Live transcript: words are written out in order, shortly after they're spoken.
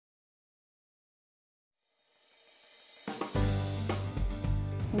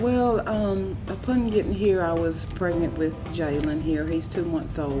Well, upon getting here, I was pregnant with Jalen here. He's 2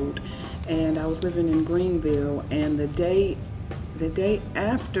 months old, and I was living in Greenville. And the day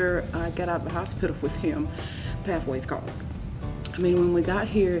after I got out of the hospital with him, Pathways called. I mean, when we got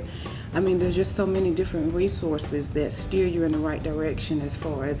here, I mean, there's just so many different resources that steer you in the right direction as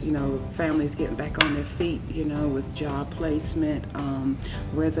far as, families getting back on their feet, with job placement,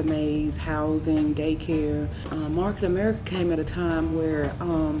 resumes, housing, daycare. Market America came at a time where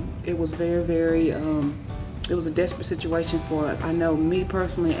it was very, very, it was a desperate situation for, I know, me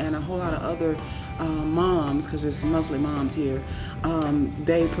personally and a whole lot of other moms, because there's mostly moms here.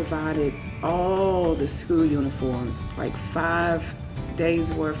 They provided all the school uniforms, like 5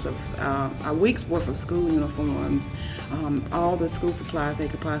 days worth of, a week's worth of school uniforms, all the school supplies they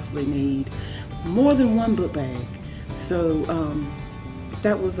could possibly need, more than one book bag. So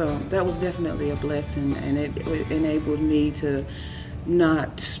that was definitely a blessing, and it enabled me to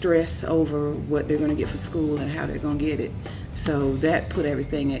not stress over what they're going to get for school and how they're going to get it. So that put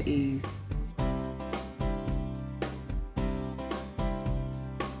everything at ease.